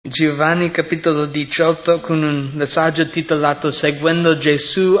Giovanni capitolo 18 con un messaggio titolato Seguendo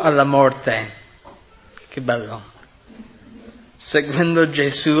Gesù alla morte. Che bello. Seguendo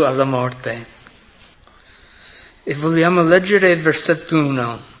Gesù alla morte. E vogliamo leggere il versetto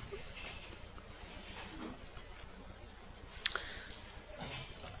 1.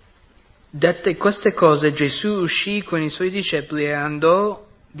 Dette queste cose, Gesù uscì con i suoi discepoli e andò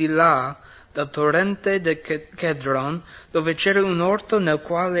di là dal torrente del Kedron, dove c'era un orto nel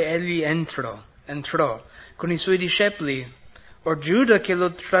quale egli entrò con i suoi discepoli. Or Giuda che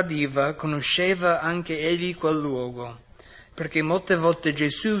lo tradiva conosceva anche egli quel luogo, perché molte volte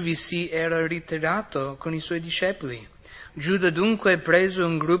Gesù vi si era ritirato con i suoi discepoli. Giuda dunque preso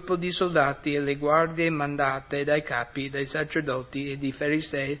un gruppo di soldati e le guardie mandate dai capi, dai sacerdoti e dei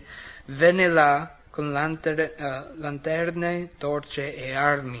farisei, venne là con lanterne, torce e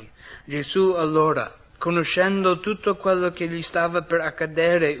armi. Gesù allora, conoscendo tutto quello che gli stava per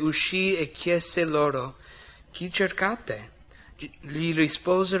accadere, uscì e chiese loro: chi cercate? Gli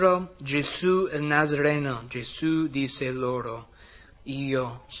risposero: Gesù il Nazareno. Gesù disse loro: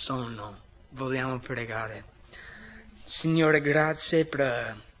 io sono. Vogliamo pregare. Signore, grazie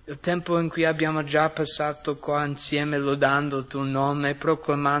per il tempo in cui abbiamo già passato qua insieme lodando il tuo nome,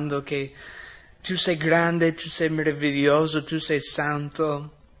 proclamando che tu sei grande, tu sei meraviglioso, tu sei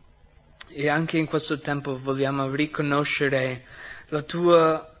santo. E anche in questo tempo vogliamo riconoscere le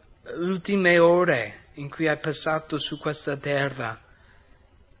ultime ore in cui hai passato su questa terra,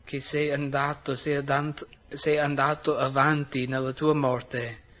 che sei andato avanti nella tua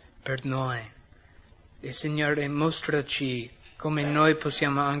morte per noi. E Signore, mostraci come noi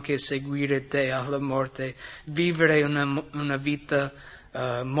possiamo anche seguire te alla morte, vivere una vita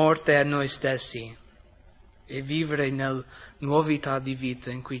morte a noi stessi e vivere nella nuovità di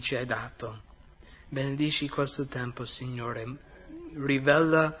vita in cui ci hai dato. Benedici questo tempo, Signore.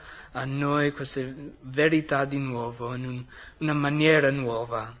 Rivela a noi queste verità di nuovo, in una maniera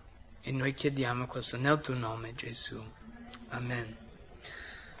nuova. E noi chiediamo questo nel tuo nome, Gesù. Amen.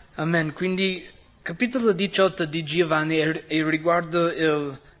 Amen. Quindi, capitolo 18 di Giovanni è riguardo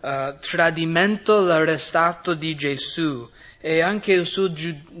il tradimento, l'arrestato di Gesù e anche il suo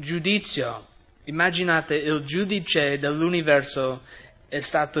giudizio. Immaginate, il giudice dell'universo è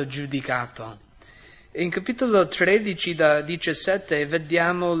stato giudicato. In capitolo 13 da 17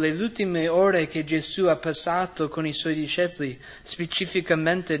 vediamo le ultime ore che Gesù ha passato con i suoi discepoli,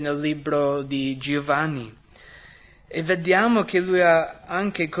 specificamente nel libro di Giovanni. E vediamo che lui ha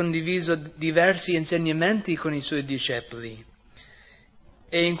anche condiviso diversi insegnamenti con i suoi discepoli.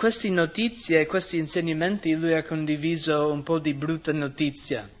 E in queste notizie, questi insegnamenti, lui ha condiviso un po' di brutta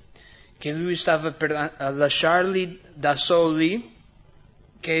notizia, che lui stava per lasciarli da soli,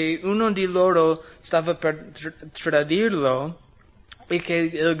 che uno di loro stava per tradirlo e che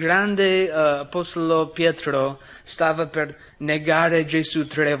il grande apostolo Pietro stava per negare Gesù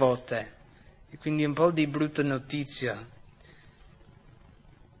 3 volte. E quindi un po' di brutta notizia.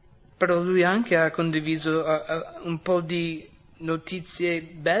 Però lui anche ha condiviso un po' di notizie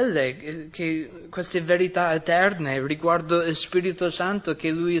belle, che queste verità eterne riguardo il Spirito Santo,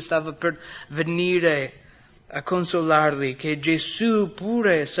 che lui stava per venire a consolarli, che Gesù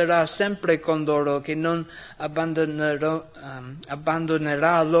pure sarà sempre con loro, che non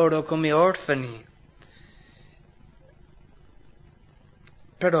abbandonerà loro come orfani.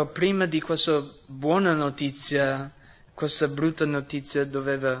 Però prima di questa buona notizia, questa brutta notizia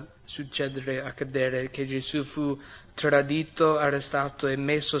doveva accadere, che Gesù fu tradito, arrestato e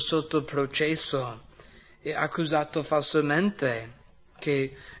messo sotto processo e accusato falsamente,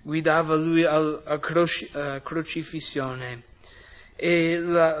 che guidava lui a crocifissione. E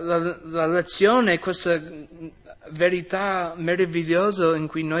la lezione, questa verità meravigliosa in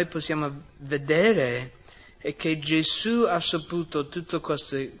cui noi possiamo vedere, è che Gesù ha saputo tutte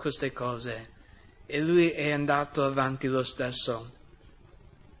queste cose e lui è andato avanti lo stesso.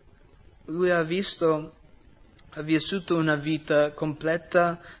 Lui ha vissuto una vita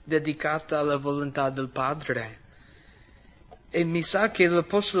completa dedicata alla volontà del Padre. E mi sa che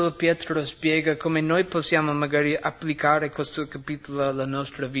l'Apostolo Pietro spiega come noi possiamo magari applicare questo capitolo alla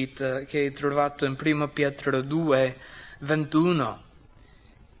nostra vita, che è trovato in 1 Pietro 2, 21.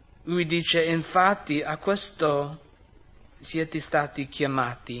 Lui dice: infatti a questo siete stati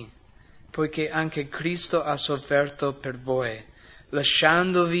chiamati, poiché anche Cristo ha sofferto per voi,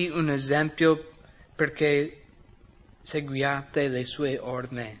 lasciandovi un esempio perché seguiate le sue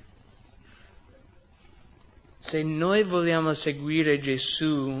orme. Se noi vogliamo seguire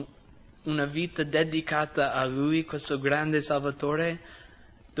Gesù, una vita dedicata a Lui, questo grande Salvatore,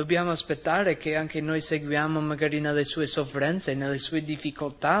 Dobbiamo aspettare che anche noi seguiamo magari nelle sue sofferenze, nelle sue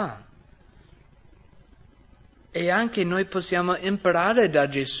difficoltà. E anche noi possiamo imparare da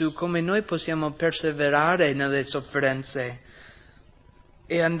Gesù come noi possiamo perseverare nelle sofferenze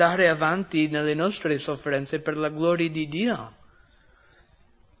e andare avanti nelle nostre sofferenze per la gloria di Dio.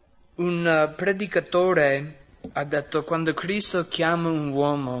 Un predicatore ha detto: quando Cristo chiama un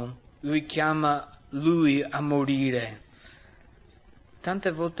uomo, lui chiama lui a morire.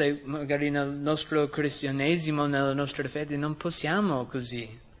 Tante volte magari nel nostro cristianesimo, nella nostra fede, non possiamo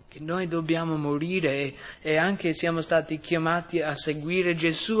così, che noi dobbiamo morire e anche siamo stati chiamati a seguire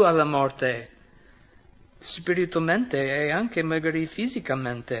Gesù alla morte, spiritualmente e anche magari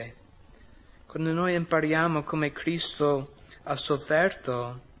fisicamente. Quando noi impariamo come Cristo ha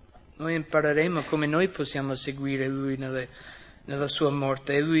sofferto, noi impareremo come noi possiamo seguire Lui nella sua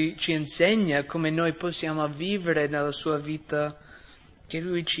morte e Lui ci insegna come noi possiamo vivere nella sua vita che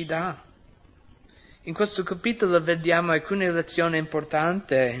Lui ci dà. In questo capitolo vediamo alcune lezioni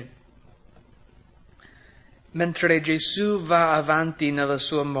importanti. Mentre Gesù va avanti nella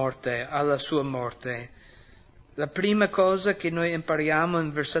sua morte, alla sua morte, la prima cosa che noi impariamo in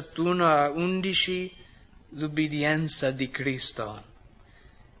versetto 1 a 11, l'ubbidienza di Cristo.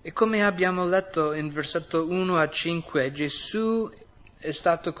 E come abbiamo letto in versetto 1 a 5, Gesù è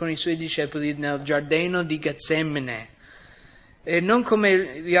stato con i suoi discepoli nel giardino di Getsemane. E non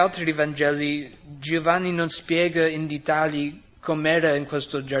come gli altri Vangeli, Giovanni non spiega in dettagli com'era in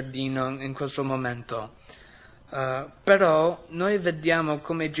questo giardino, in questo momento. Però noi vediamo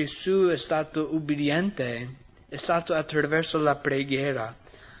come Gesù è stato ubbidiente, è stato attraverso la preghiera.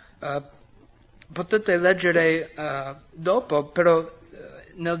 Potete leggere dopo, però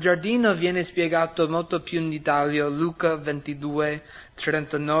nel giardino viene spiegato molto più in dettaglio Luca 22,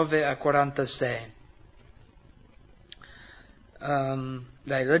 39 a 46.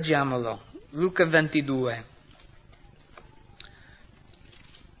 Dai, leggiamolo. Luca 22.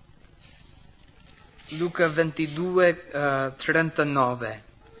 Luca 22, 39.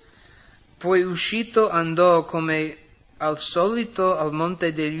 Poi uscito andò come al solito al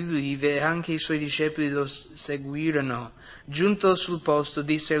Monte degli Ulivi e anche i suoi discepoli lo seguirono. Giunto sul posto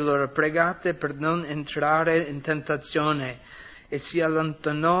disse loro: pregate per non entrare in tentazione. E si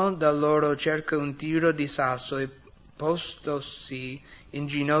allontanò da loro circa un tiro di sasso e postosi in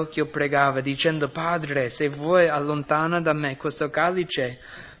ginocchio pregava, dicendo: Padre, se vuoi allontana da me questo calice,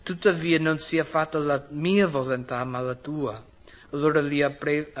 tuttavia non sia fatta la mia volontà ma la tua. Allora gli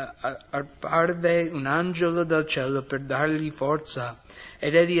apparve un angelo dal cielo per dargli forza,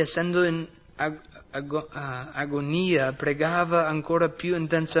 ed egli, essendo in agonia, pregava ancora più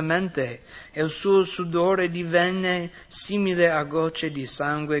intensamente, e il suo sudore divenne simile a gocce di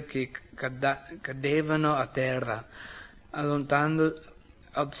sangue che cadevano a terra.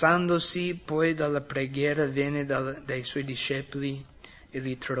 Alzandosi poi dalla preghiera venne dai suoi discepoli e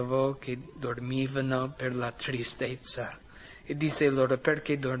li trovò che dormivano per la tristezza. E disse loro: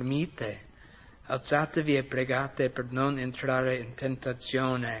 perché dormite? Alzatevi e pregate per non entrare in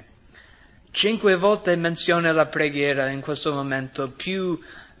tentazione. 5 volte menziona la preghiera in questo momento, più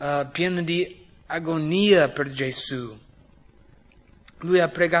pieno di agonia per Gesù. Lui ha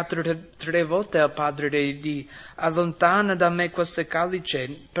pregato 3 volte al Padre di allontana da me questo calice,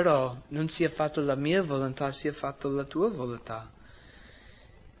 però non sia fatta la mia volontà, sia fatta la tua volontà.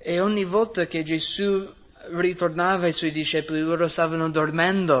 E ogni volta che Gesù ritornava ai suoi discepoli, loro stavano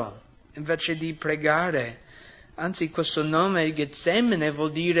dormendo invece di pregare. Anzi, questo nome Getsemane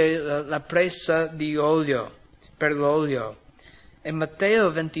vuol dire la pressa di olio, per l'olio. E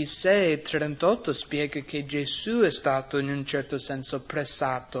Matteo 26, 38 spiega che Gesù è stato in un certo senso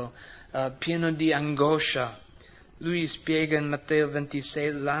pressato, pieno di angoscia. Lui spiega in Matteo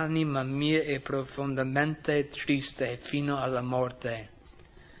 26: l'anima mia è profondamente triste fino alla morte.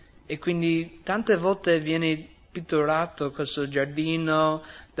 E quindi tante volte viene pitturato questo giardino,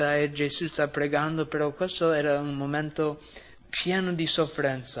 Gesù sta pregando, però questo era un momento pieno di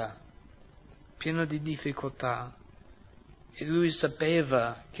sofferenza, pieno di difficoltà. E lui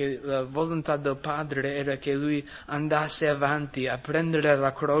sapeva che la volontà del Padre era che lui andasse avanti a prendere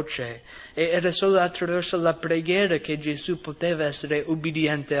la croce, e era solo attraverso la preghiera che Gesù poteva essere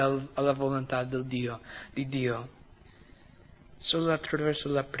ubbidiente alla volontà di Dio. Solo attraverso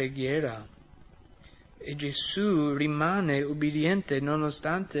la preghiera. E Gesù rimane ubbidiente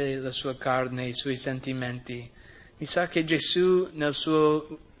nonostante la sua carne e i suoi sentimenti. Mi sa che Gesù nel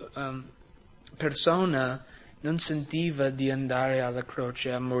suo persona non sentiva di andare alla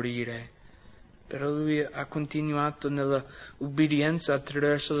croce a morire, però lui ha continuato nella ubbidienza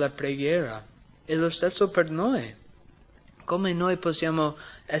attraverso la preghiera. E lo stesso per noi. Come noi possiamo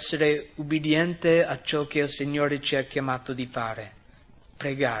essere ubbidienti a ciò che il Signore ci ha chiamato di fare?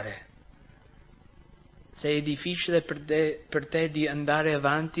 Pregare. Se è difficile per te di andare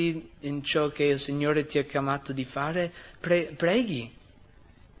avanti in ciò che il Signore ti ha chiamato di fare, preghi.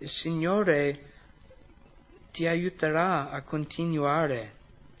 Il Signore ti aiuterà a continuare.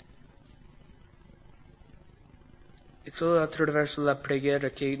 È solo attraverso la preghiera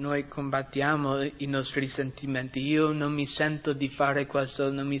che noi combattiamo i nostri sentimenti. Io non mi sento di fare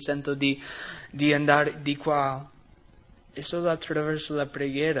questo, non mi sento di andare di qua. È solo attraverso la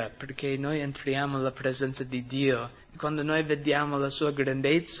preghiera, perché noi entriamo nella presenza di Dio. E quando noi vediamo la sua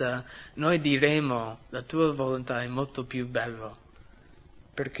grandezza, noi diremo: la tua volontà è molto più bella,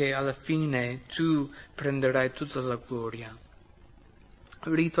 perché alla fine tu prenderai tutta la gloria.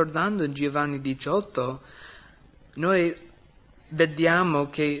 Ritornando in Giovanni 18, noi vediamo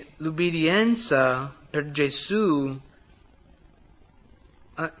che l'ubbidienza per Gesù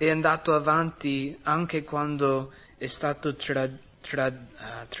è andato avanti anche quando è stato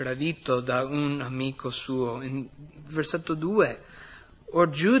tradito da un amico suo. In versetto 2, or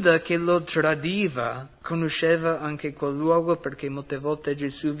Giuda che lo tradiva conosceva anche quel luogo, perché molte volte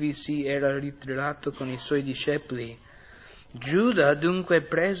Gesù vi si era ritirato con i suoi discepoli. Giuda dunque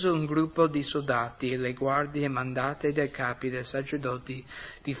preso un gruppo di soldati e le guardie mandate dai capi dei sacerdoti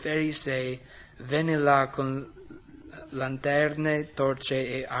di Farisei, venne là con lanterne, torce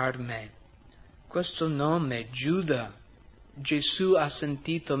e armi. Questo nome, Giuda, Gesù ha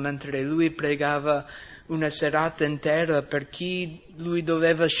sentito mentre lui pregava una serata intera per chi lui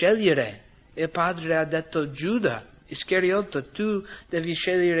doveva scegliere. Il padre ha detto: Giuda Iscariota, tu devi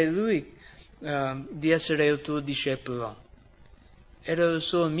scegliere lui di essere il tuo discepolo. Era il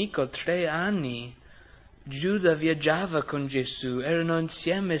suo amico 3 anni. Giuda viaggiava con Gesù, erano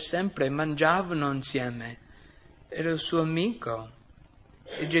insieme sempre, mangiavano insieme. Era il suo amico.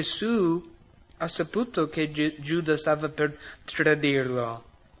 E Gesù ha saputo che Giuda stava per tradirlo.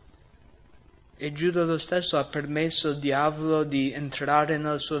 E Giuda lo stesso ha permesso al diavolo di entrare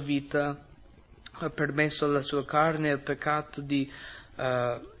nella sua vita, ha permesso alla sua carne e al peccato di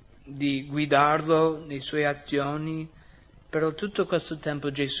guidarlo nelle sue azioni. Però tutto questo tempo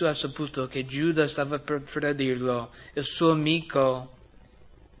Gesù ha saputo che Giuda stava per tradirlo, il suo amico,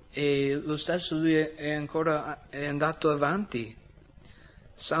 e lo stesso lui è andato avanti.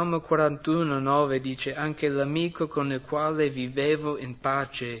 Salmo 41:9 dice: anche l'amico con il quale vivevo in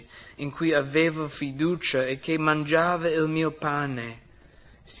pace, in cui avevo fiducia e che mangiava il mio pane,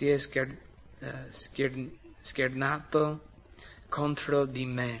 si è schernato contro di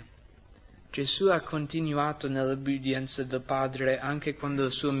me. Gesù ha continuato nell'obbedienza del Padre anche quando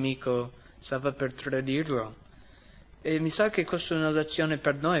il suo amico stava per tradirlo. E mi sa che questa è una lezione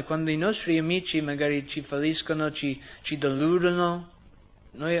per noi. Quando i nostri amici magari ci falliscono, ci deludono,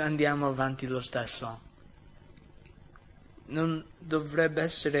 noi andiamo avanti lo stesso. Non dovrebbe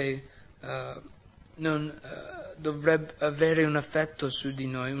essere, dovrebbe avere un effetto su di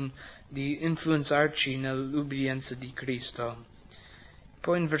noi, di influenzarci nell'obbedienza di Cristo.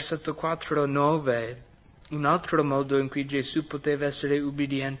 Poi in versetto 4-9, un altro modo in cui Gesù poteva essere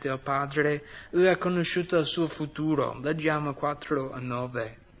ubbidiente al Padre, lui ha conosciuto il suo futuro. Leggiamo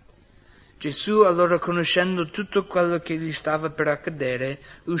 4-9. Gesù allora, conoscendo tutto quello che gli stava per accadere,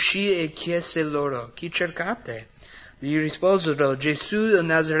 uscì e chiese loro: chi cercate? Gli risposero: Gesù il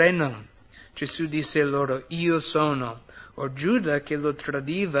Nazareno. Gesù disse loro: io sono. Or Giuda che lo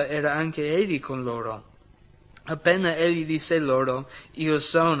tradiva era anche egli con loro. Appena egli disse loro: io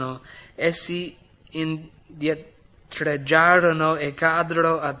sono, essi indietreggiarono e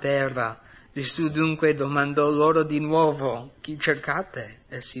caddero a terra. Gesù dunque domandò loro di nuovo: chi cercate?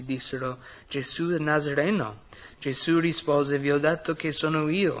 Essi dissero: Gesù il Nazareno. Gesù rispose: vi ho detto che sono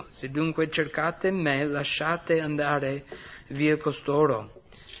io. Se dunque cercate me, lasciate andare via costoro.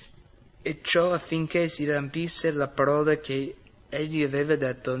 E ciò affinché si riempisse la parola che egli aveva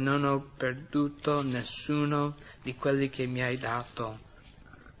detto: non ho perduto nessuno di quelli che mi hai dato.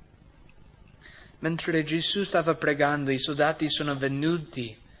 Mentre Gesù stava pregando, i soldati sono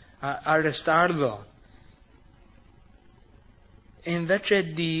venuti a arrestarlo. E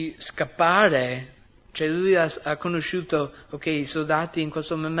invece di scappare, cioè lui ha conosciuto, ok, i soldati in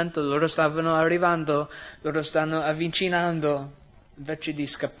questo momento loro stavano arrivando, loro stanno avvicinando. Invece di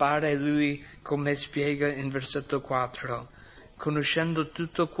scappare, lui, come spiega in versetto 4, conoscendo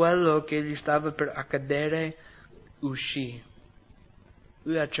tutto quello che gli stava per accadere, uscì.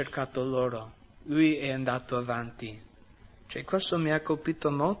 Lui ha cercato loro, lui è andato avanti. Cioè, questo mi ha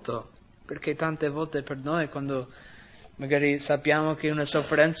colpito molto, perché tante volte per noi, quando magari sappiamo che una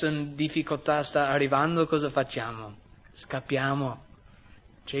sofferenza, una difficoltà sta arrivando, cosa facciamo? scappiamo.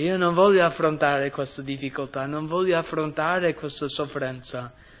 Cioè io non voglio affrontare questa difficoltà, non voglio affrontare questa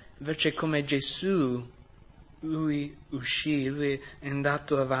sofferenza. Invece come Gesù, lui uscì, lui è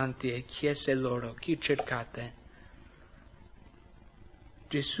andato avanti e chiese loro, chi cercate?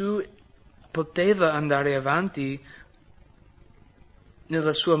 Gesù poteva andare avanti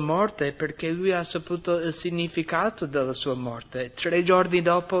nella sua morte perché lui ha saputo il significato della sua morte. 3 giorni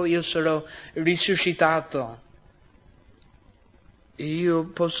dopo io sarò risuscitato e io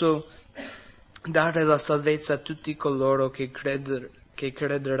posso dare la salvezza a tutti coloro che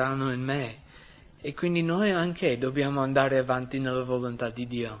crederanno in me. E quindi noi anche dobbiamo andare avanti nella volontà di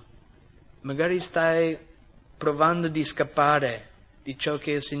Dio. Magari stai provando di scappare di ciò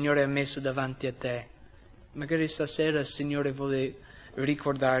che il Signore ha messo davanti a te. Magari stasera il Signore vuole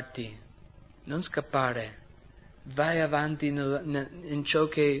ricordarti, non scappare, vai avanti in ciò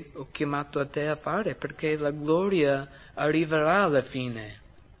che ho chiamato a te a fare, perché la gloria arriverà alla fine,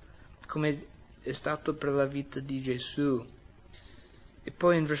 come è stato per la vita di Gesù. E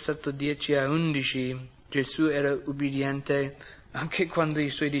poi in versetto 10 a 11 Gesù era ubbidiente anche quando i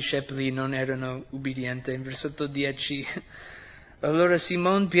suoi discepoli non erano ubbidienti. In versetto 10 allora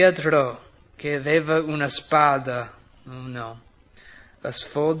Simon Pietro, che aveva una spada, la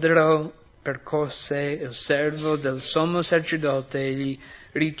sfoderò, percosse il servo del sommo sacerdote e gli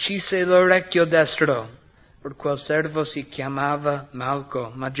ricise l'orecchio destro. Per quel servo si chiamava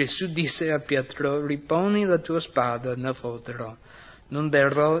Malco. Ma Gesù disse a Pietro, riponi la tua spada nel fodero. Non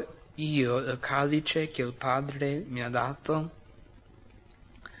berrò io il calice che il Padre mi ha dato?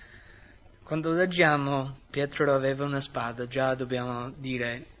 Quando leggiamo Pietro aveva una spada, già dobbiamo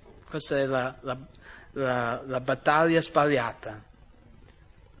dire, questa è la battaglia sbagliata.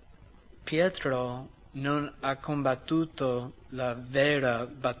 Pietro non ha combattuto la vera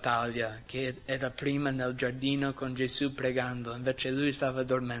battaglia che era prima nel giardino con Gesù pregando, invece lui stava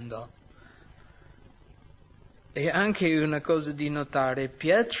dormendo. E anche una cosa di notare,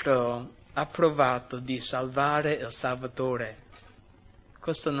 Pietro ha provato di salvare il Salvatore.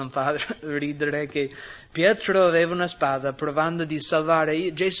 Questo non fa ridere che Pietro aveva una spada provando di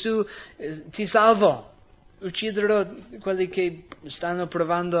salvare Gesù, ti salvo, ucciderò quelli che stanno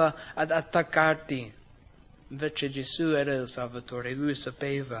provando ad attaccarti. Invece Gesù era il Salvatore, lui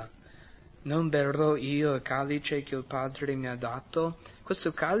sapeva, non berrò io il calice che il Padre mi ha dato.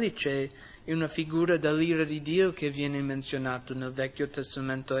 Questo calice è una figura dell'ira di Dio che viene menzionato nel Vecchio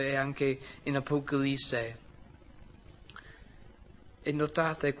Testamento e anche in Apocalisse. E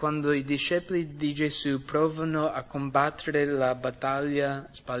notate, quando i discepoli di Gesù provano a combattere la battaglia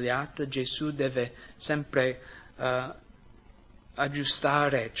sbagliata, Gesù deve sempre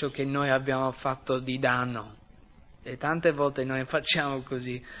aggiustare ciò che noi abbiamo fatto di danno. E tante volte noi facciamo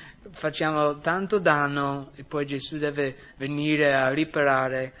così, facciamo tanto danno e poi Gesù deve venire a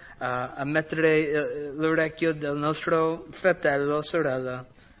riparare, a mettere l'orecchio del nostro fratello o sorella.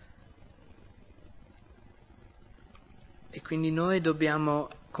 E quindi noi dobbiamo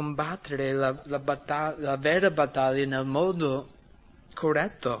combattere la vera battaglia nel modo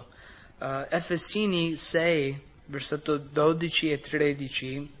corretto. Efesini 6, versetto 12 e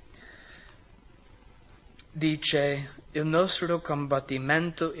 13, dice, il nostro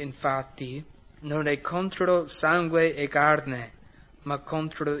combattimento infatti non è contro sangue e carne, ma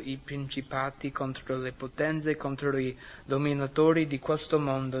contro i principati, contro le potenze, contro i dominatori di questo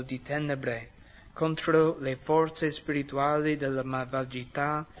mondo di tenebre, contro le forze spirituali della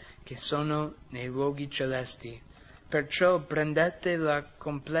malvagità che sono nei luoghi celesti. Perciò prendete la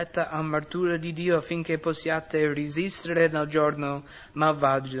completa armatura di Dio affinché possiate resistere nel giorno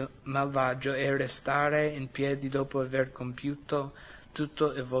malvagio e restare in piedi dopo aver compiuto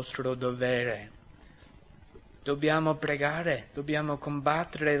tutto il vostro dovere. Dobbiamo pregare, dobbiamo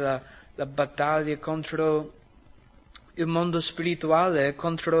combattere la battaglia contro il mondo spirituale,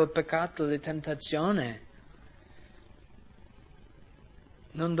 contro il peccato, le tentazioni.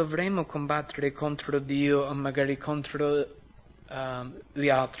 Non dovremmo combattere contro Dio o magari contro gli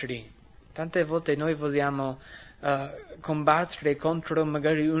altri. Tante volte noi vogliamo combattere contro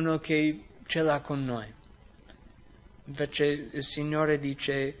magari uno che ce l'ha con noi. Invece il Signore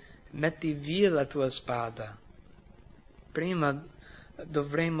dice, metti via la tua spada. Prima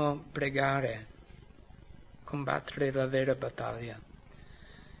dovremmo pregare, combattere la vera battaglia.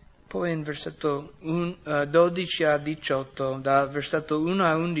 Poi in versetto 12 a 18, dal versetto 1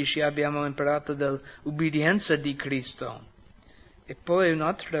 a 11 abbiamo imparato dell'ubbidienza di Cristo. E poi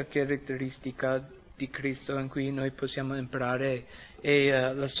un'altra caratteristica di Cristo in cui noi possiamo imparare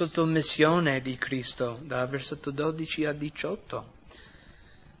è la sottomissione di Cristo, dal versetto 12 a 18.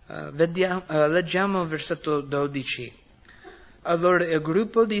 Leggiamo il versetto 12. Allora il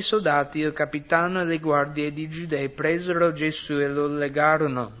gruppo di soldati, il capitano e le guardie di Giudei presero Gesù e lo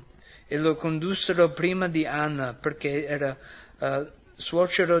legarono e lo condussero prima di Anna, perché era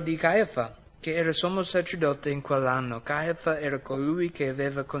suocero di Caiafa, che era sommo sacerdote in quell'anno. Caiafa era colui che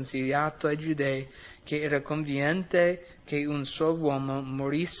aveva consigliato ai Giudei che era conveniente che un solo uomo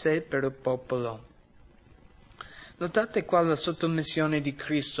morisse per il popolo. Notate qua la sottomissione di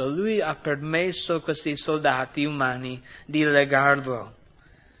Cristo. Lui ha permesso a questi soldati umani di legarlo.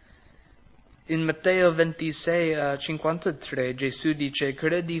 In Matteo 26, 53 Gesù dice: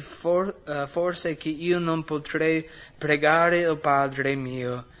 credi forse che io non potrei pregare il Padre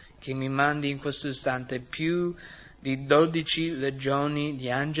mio che mi mandi in questo istante più di 12 legioni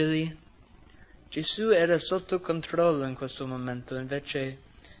di angeli? Gesù era sotto controllo in questo momento, invece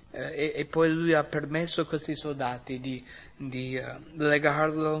e poi lui ha permesso a questi soldati di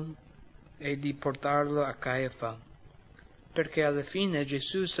legarlo e di portarlo a Caiafa, perché alla fine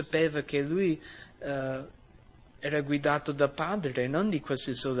Gesù sapeva che lui era guidato dal Padre, non di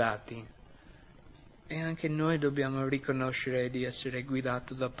questi soldati. E anche noi dobbiamo riconoscere di essere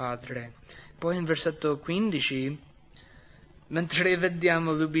guidati dal Padre. Poi in versetto 15, mentre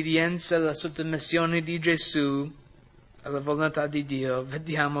vediamo l'ubbidienza e la sottomissione di Gesù alla volontà di Dio,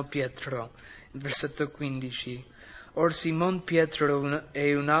 vediamo Pietro, in versetto 15. Or Simon Pietro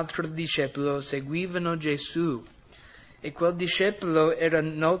e un altro discepolo seguivano Gesù, e quel discepolo era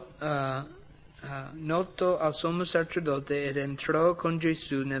noto al sommo sacerdote ed entrò con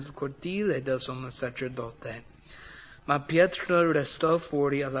Gesù nel cortile del sommo sacerdote. Ma Pietro restò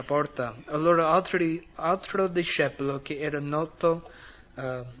fuori alla porta. Allora altro discepolo che era noto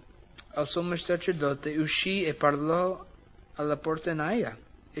al sommo sacerdote uscì e parlò alla portinaia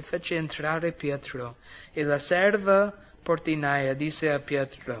e fece entrare Pietro. E la serva portinaia disse a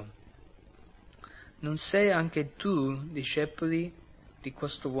Pietro: non sei anche tu discepoli di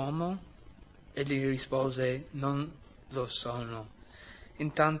questo uomo? E gli rispose: non lo sono.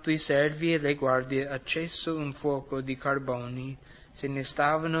 Intanto i servi e le guardie accesero un fuoco di carboni, se ne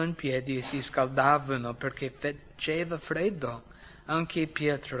stavano in piedi e si scaldavano perché faceva freddo. Anche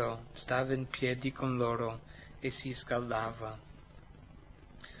Pietro stava in piedi con loro e si scaldava.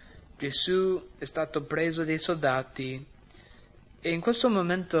 Gesù è stato preso dai soldati e in questo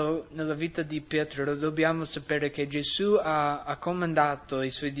momento nella vita di Pietro dobbiamo sapere che Gesù ha comandato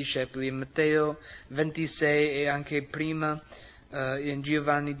i suoi discepoli in Matteo 26 e anche prima in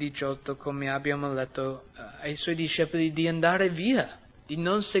Giovanni 18, come abbiamo letto, ai suoi discepoli di andare via, di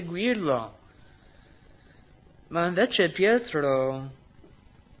non seguirlo. Ma invece Pietro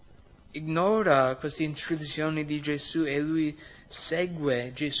ignora queste istruzioni di Gesù e lui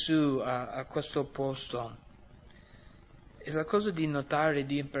segue Gesù a questo posto. E la cosa di notare,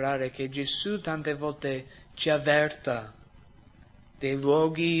 di imparare, è che Gesù tante volte ci avverta dei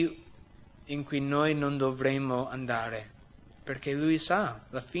luoghi in cui noi non dovremmo andare, perché Lui sa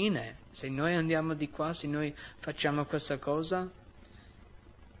la fine. Se noi andiamo di qua, se noi facciamo questa cosa,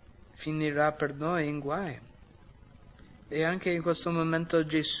 finirà per noi in guai. E anche in questo momento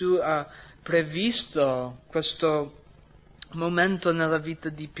Gesù ha previsto questo momento nella vita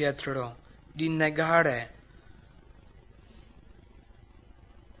di Pietro, di negare.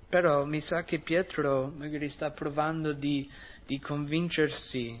 Però mi sa che Pietro magari sta provando di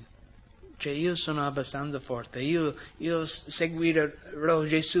convincersi, cioè io sono abbastanza forte, io seguirò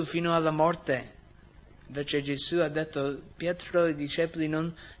Gesù fino alla morte. Invece Gesù ha detto: Pietro e i discepoli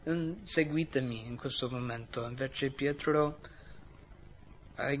non seguitemi in questo momento. Invece Pietro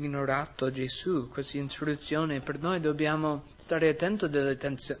ha ignorato Gesù, questa istruzione. Per noi dobbiamo stare attenti delle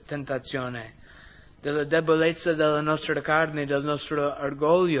tentazioni, della debolezza della nostra carne, del nostro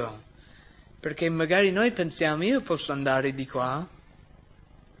orgoglio, perché magari noi pensiamo: io posso andare di qua,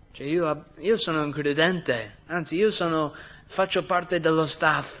 cioè io sono un credente, anzi faccio parte dello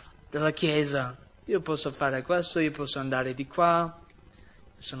staff della Chiesa, io posso fare questo, io posso andare di qua,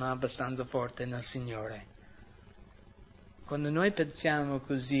 sono abbastanza forte nel Signore. Quando noi pensiamo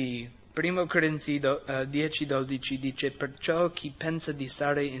così, 1 Corinzi 10:12 dice: perciò chi pensa di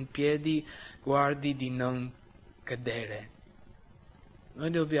stare in piedi guardi di non cadere.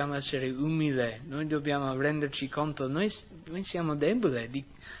 Noi dobbiamo essere umili, noi dobbiamo renderci conto, noi siamo deboli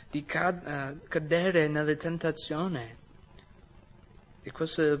di cadere nelle tentazioni. E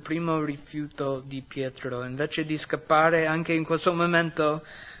questo è il primo rifiuto di Pietro. Invece di scappare anche in questo momento,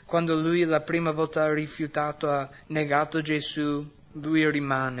 quando lui la prima volta ha rifiutato, ha negato Gesù, lui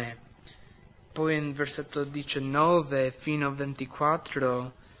rimane. Poi in versetto 19 fino a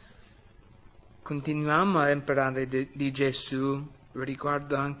 24 continuiamo a imparare di Gesù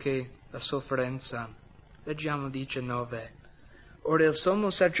riguardo anche la sofferenza. Leggiamo 19. Ora il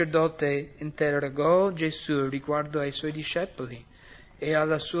sommo sacerdote interrogò Gesù riguardo ai suoi discepoli e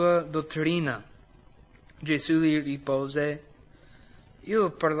alla sua dottrina. Gesù gli rispose: io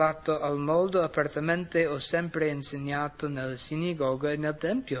ho parlato al modo apertamente, ho sempre insegnato nella sinagoga e nel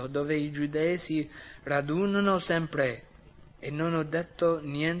tempio, dove i giudei si radunano sempre, e non ho detto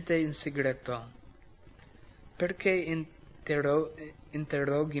niente in segreto. Perché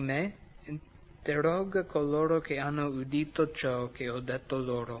interroghi me? Interroga coloro che hanno udito ciò che ho detto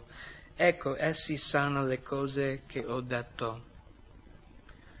loro. Ecco, essi sanno le cose che ho detto.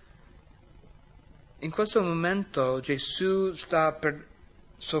 In questo momento Gesù sta per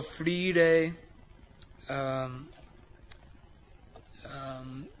soffrire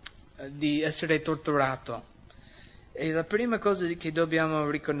di essere torturato. E la prima cosa che dobbiamo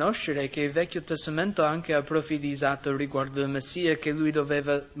riconoscere è che il Vecchio Testamento anche ha profetizzato riguardo il Messia che lui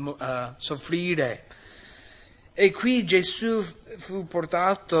doveva soffrire. E qui Gesù fu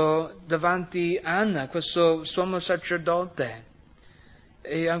portato davanti a Anna, questo sommo sacerdote.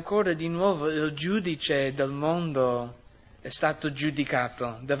 E ancora di nuovo il giudice del mondo è stato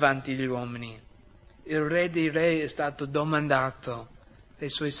giudicato davanti agli uomini. Il re dei re è stato domandato dai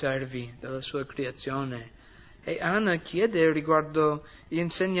suoi servi, dalla sua creazione. E Anna chiede riguardo gli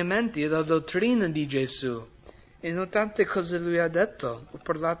insegnamenti e la dottrina di Gesù. E notate cosa lui ha detto. Ho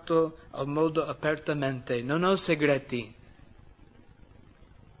parlato al modo apertamente, non ho segreti.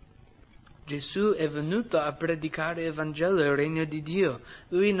 Gesù è venuto a predicare il Vangelo e il Regno di Dio.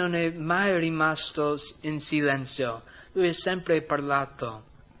 Lui non è mai rimasto in silenzio. Lui ha sempre parlato.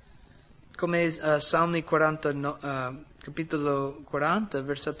 Come Salmi 40, capitolo 40,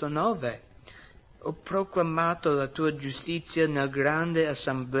 versetto 9. Ho proclamato la tua giustizia nel grande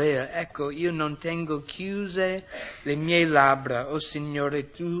assemblea. Ecco, io non tengo chiuse le mie labbra. Oh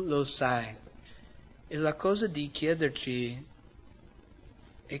Signore, tu lo sai. E la cosa di chiederci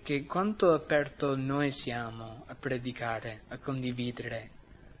è che quanto aperto noi siamo a predicare, a condividere.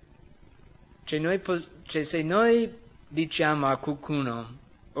 Se noi diciamo a qualcuno,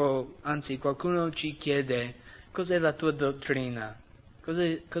 o anzi qualcuno ci chiede, cos'è la tua dottrina?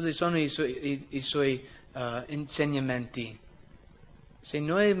 Cosa sono i suoi insegnamenti? Se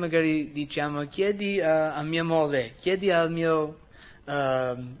noi magari diciamo, chiedi a mia moglie, chiedi al mio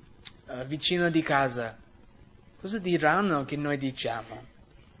vicino di casa, cosa diranno che noi diciamo?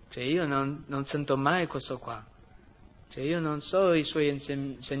 Cioè io non sento mai questo qua. Cioè io non so i suoi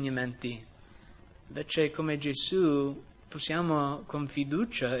insegnamenti. Invece come Gesù possiamo con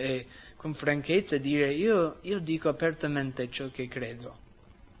fiducia e con franchezza dire io dico apertamente ciò che credo.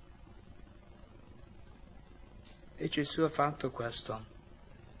 E Gesù ha fatto questo.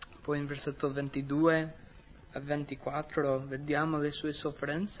 Poi in versetto 22 a 24 vediamo le sue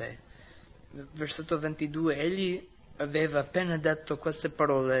sofferenze. Versetto 22, egli aveva appena detto queste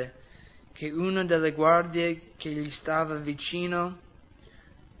parole che una delle guardie che gli stava vicino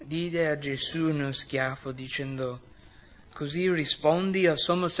diede a Gesù uno schiaffo dicendo: così rispondi al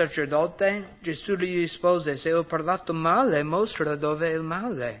sommo sacerdote? Gesù gli rispose: se ho parlato male, mostra dove è il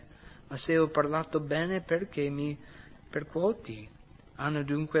male, ma se ho parlato bene, perché mi percuoti? Anna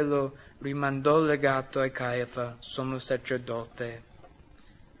dunque lo rimandò legato a Caiafa, sommo sacerdote.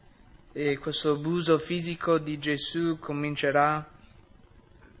 E questo abuso fisico di Gesù comincerà,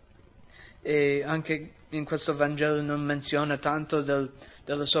 e anche in questo Vangelo non menziona tanto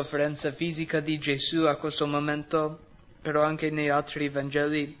della sofferenza fisica di Gesù a questo momento, però anche negli altri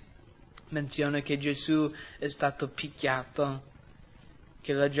Vangeli menziona che Gesù è stato picchiato,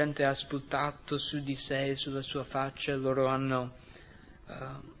 che la gente ha sputato su di sé, sulla sua faccia, loro hanno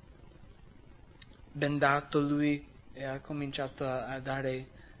bendato lui e ha cominciato a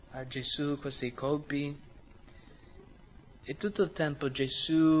dare a Gesù questi colpi. E tutto il tempo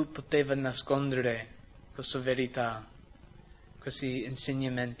Gesù poteva nascondere questa verità, questi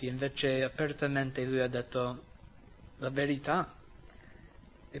insegnamenti, invece apertamente lui ha detto la verità.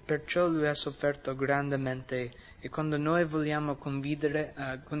 E perciò lui ha sofferto grandemente. E quando noi vogliamo condividere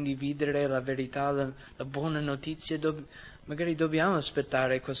la verità, la buona notizia, magari dobbiamo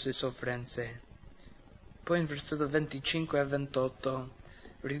aspettare queste sofferenze. Poi in versetto 25 a 28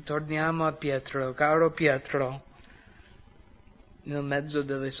 ritorniamo a Pietro, caro Pietro, nel mezzo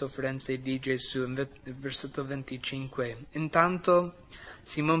delle sofferenze di Gesù, in versetto 25. Intanto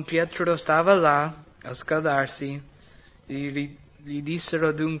Simon Pietro stava là a scaldarsi, gli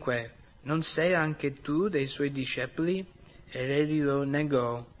dissero dunque: non sei anche tu dei suoi discepoli? Ed egli lo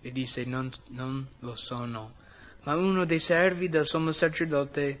negò e disse: non lo sono. Ma uno dei servi del sommo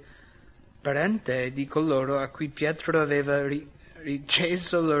sacerdote, parente di coloro a cui Pietro aveva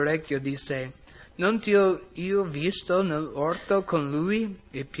ricesso l'orecchio, disse: Non ti ho io visto nell'orto con lui?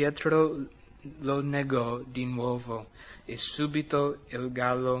 E Pietro lo negò di nuovo, e subito il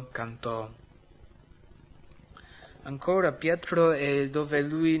gallo cantò. Ancora Pietro è dove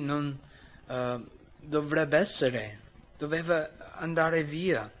lui non dovrebbe essere, doveva andare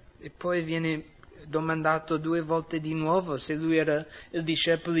via, e poi viene domandato 2 volte di nuovo se lui era il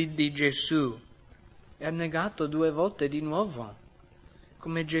discepolo di Gesù. E ha negato 2 volte di nuovo,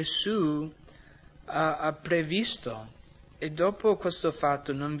 come Gesù ha previsto. E dopo questo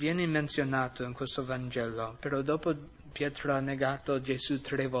fatto non viene menzionato in questo Vangelo, però dopo Pietro ha negato Gesù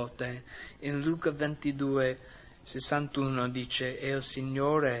 3 volte. In Luca 22:61 dice: e il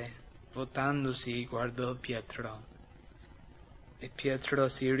Signore, voltandosi, guardò Pietro. E Pietro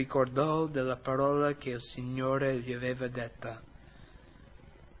si ricordò della parola che il Signore gli aveva detta.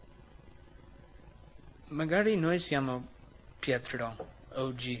 Magari noi siamo Pietro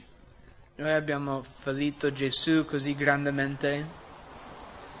oggi. Noi abbiamo fallito Gesù così grandemente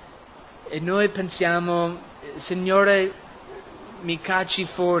e noi pensiamo: Signore, mi cacci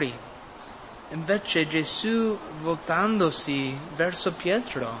fuori. Invece Gesù, voltandosi verso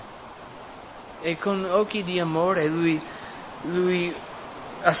Pietro e con occhi di amore, lui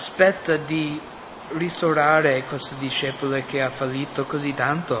aspetta di ristorare questo discepolo che ha fallito così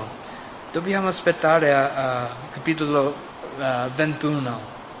tanto. Dobbiamo aspettare a capitolo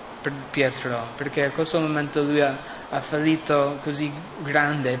 21 per Pietro, perché a questo momento lui ha fallito così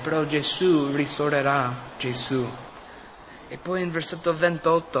grande, però Gesù ristorerà Gesù. E poi in versetto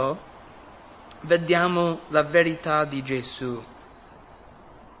 28 vediamo la verità di Gesù.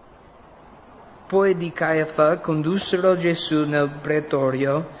 Poi di Caiafa condussero Gesù nel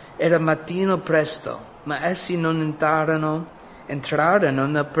pretorio. Era mattino presto, ma essi non entrarono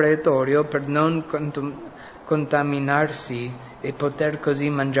nel pretorio per non contaminarsi e poter così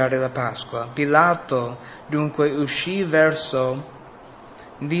mangiare la Pasqua. Pilato dunque uscì verso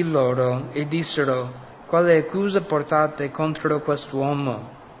di loro e dissero: quale accusa portate contro quest'uomo?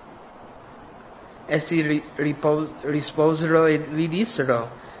 Essi risposero e gli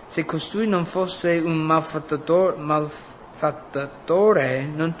dissero: se costui non fosse un malfattatore,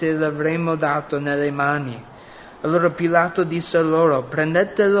 non te l'avremmo dato nelle mani. Allora Pilato disse a loro: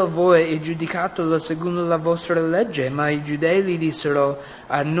 prendetelo voi e giudicatelo secondo la vostra legge. Ma i giudei gli dissero: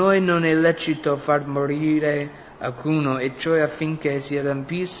 a noi non è lecito far morire alcuno, e cioè affinché si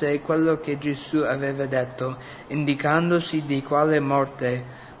adempisse quello che Gesù aveva detto, indicandosi di quale morte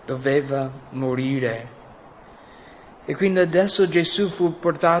doveva morire. E quindi adesso Gesù fu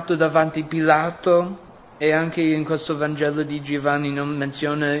portato davanti a Pilato, e anche in questo Vangelo di Giovanni non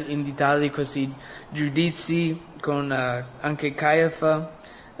menziona in dettaglio questi giudizi con anche Caiafa.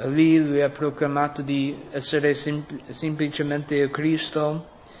 Lì lui ha proclamato di essere semplicemente il Cristo.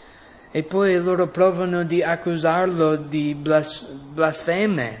 E poi loro provano di accusarlo di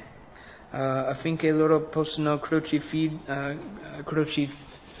blasfeme, affinché loro possano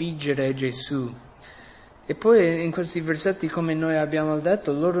crocifiggere Gesù. E poi in questi versetti, come noi abbiamo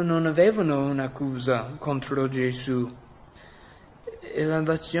detto, loro non avevano un'accusa contro Gesù. E la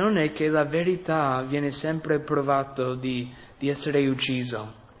lezione è che la verità viene sempre provato di essere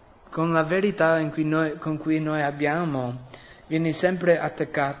ucciso. Con la verità con cui noi abbiamo, viene sempre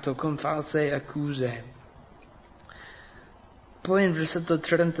attaccato con false accuse. Poi in versetto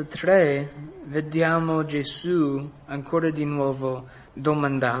 33 vediamo Gesù ancora di nuovo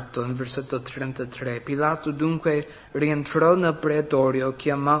domandato, in versetto 33. Pilato dunque rientrò nel pretorio,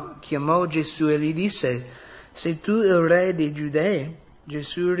 chiamò Gesù e gli disse: sei tu il re dei Giudei?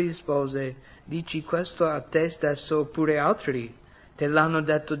 Gesù rispose: dici questo a te stesso oppure altri te l'hanno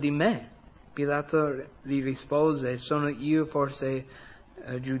detto di me? Pilato gli rispose: sono io forse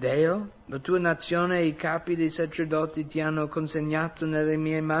giudeo? La tua nazione e i capi dei sacerdoti ti hanno consegnato nelle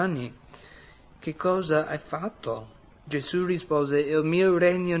mie mani. Che cosa hai fatto? Gesù rispose: il mio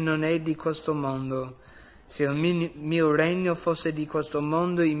regno non è di questo mondo. Se il mio regno fosse di questo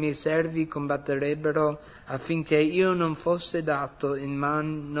mondo, i miei servi combatterebbero affinché io non fosse dato in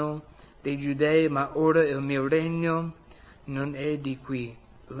mano dei giudei, ma ora il mio regno non è di qui.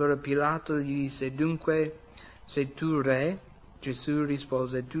 Allora Pilato gli disse: dunque sei tu re? Gesù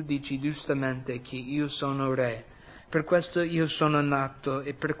rispose: tu dici giustamente che io sono re. Per questo io sono nato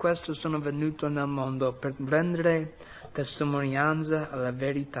e per questo sono venuto nel mondo, per rendere testimonianza alla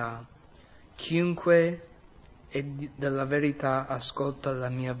verità. Chiunque è della verità ascolta la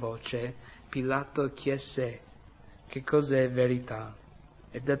mia voce. Pilato chiese: che cos'è verità?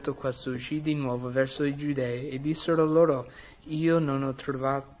 E detto questo uscì di nuovo verso i giudei e dissero loro: io non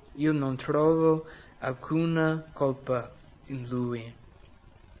trovo alcuna colpa in lui.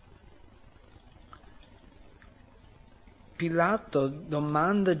 Pilato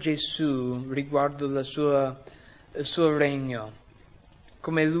domanda a Gesù riguardo il suo regno,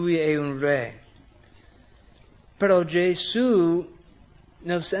 come lui è un re. Però Gesù,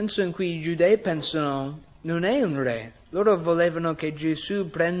 nel senso in cui i giudei pensano, non è un re. Loro volevano che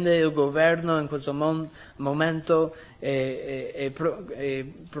Gesù prenda il governo in questo momento e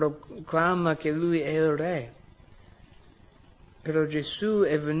proclama che lui è il re. Però Gesù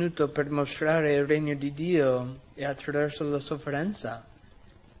è venuto per mostrare il regno di Dio e attraverso la sofferenza.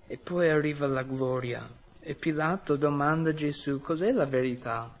 E poi arriva la gloria. E Pilato domanda a Gesù cos'è la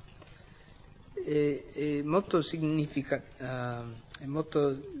verità. È molto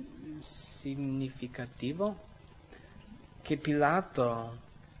significativo che Pilato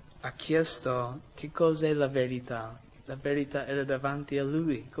ha chiesto che cos'è la verità. La verità era davanti a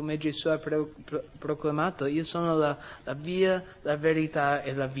lui, come Gesù ha proclamato, io sono la via, la verità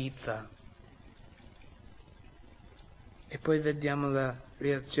e la vita. E poi vediamo la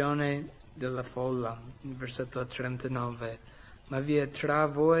reazione della folla, nel versetto 39. Ma vi è tra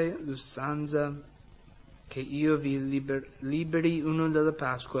voi l'usanza che io vi liberi uno della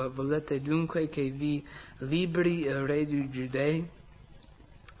Pasqua, volete dunque che vi liberi il re dei Giudei?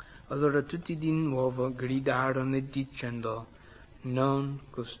 Allora tutti di nuovo gridarono dicendo, non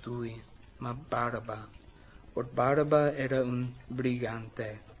costui, ma Baraba. Or Baraba era un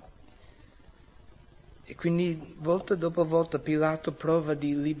brigante. E quindi volta dopo volta Pilato prova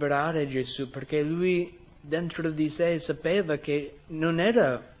di liberare Gesù, perché lui dentro di sé sapeva che non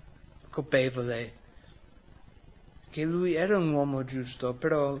era colpevole, che lui era un uomo giusto,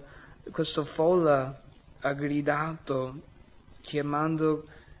 però questa folla ha gridato chiamando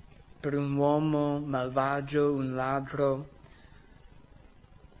per un uomo malvagio, un ladro.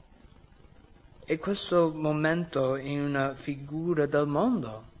 E questo momento è una figura del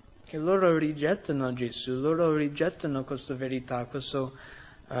mondo, che loro rigettano Gesù, loro rigettano questa verità, questo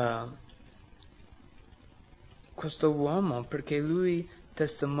uomo, perché lui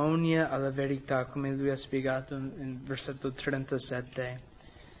testimonia alla verità, come lui ha spiegato in versetto 37.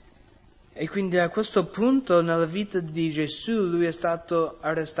 E quindi a questo punto nella vita di Gesù lui è stato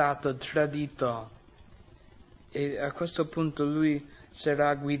arrestato, tradito. E a questo punto lui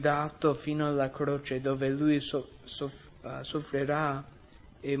sarà guidato fino alla croce, dove lui soffrirà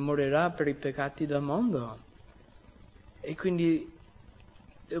e morirà per i peccati del mondo. E quindi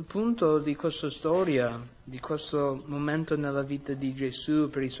il punto di questa storia, di questo momento nella vita di Gesù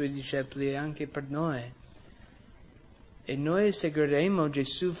per i suoi discepoli e anche per noi. E noi seguiremo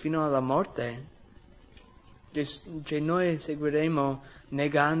Gesù fino alla morte. Cioè noi seguiremo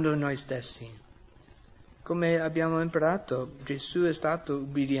negando noi stessi. Come abbiamo imparato, Gesù è stato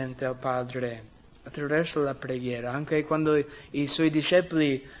ubbidiente al Padre attraverso la preghiera, anche quando i suoi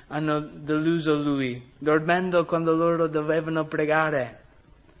discepoli hanno deluso lui, dormendo quando loro dovevano pregare.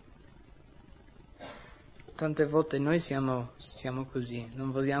 Tante volte noi siamo così,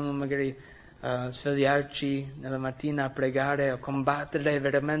 non vogliamo magari svegliarci nella mattina a pregare, a combattere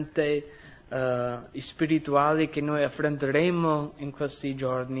veramente i spirituali che noi affronteremo in questi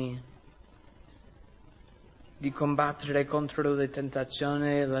giorni, di combattere contro le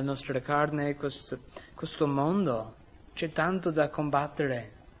tentazioni, la nostra carne, questo mondo. C'è tanto da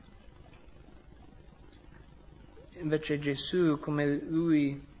combattere. Invece Gesù, come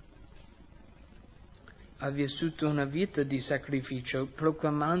lui ha vissuto una vita di sacrificio,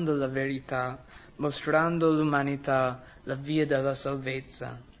 proclamando la verità, mostrando all'umanità la via della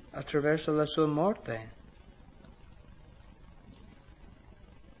salvezza attraverso la sua morte.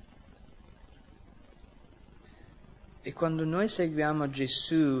 E quando noi seguiamo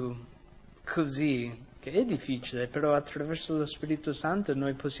Gesù così, che è difficile, però attraverso lo Spirito Santo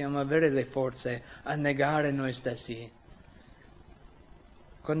noi possiamo avere le forze a negare noi stessi.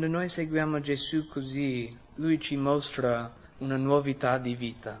 Quando noi seguiamo Gesù così, Lui ci mostra una novità di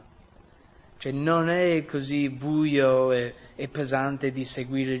vita. Cioè non è così buio e pesante di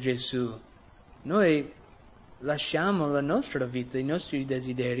seguire Gesù. Noi lasciamo la nostra vita, i nostri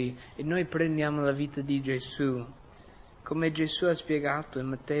desideri e noi prendiamo la vita di Gesù. Come Gesù ha spiegato in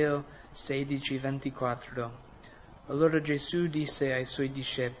Matteo 16:24. Allora Gesù disse ai suoi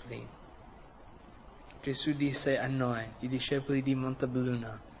discepoli, Gesù disse a noi, i discepoli di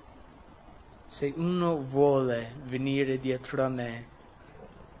Montabelluna, se uno vuole venire dietro a me,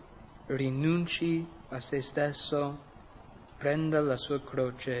 rinunci a se stesso, prenda la sua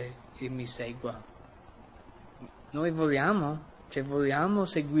croce e mi segua. Noi vogliamo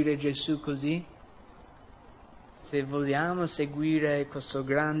seguire Gesù così? Se vogliamo seguire questo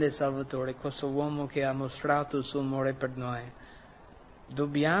grande Salvatore, questo uomo che ha mostrato il suo amore per noi,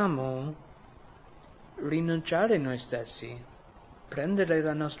 dobbiamo rinunciare a noi stessi, prendere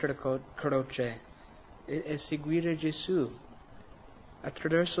la nostra croce e seguire Gesù.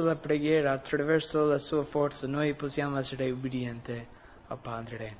 Attraverso la preghiera, attraverso la sua forza, noi possiamo essere ubbidienti al Padre.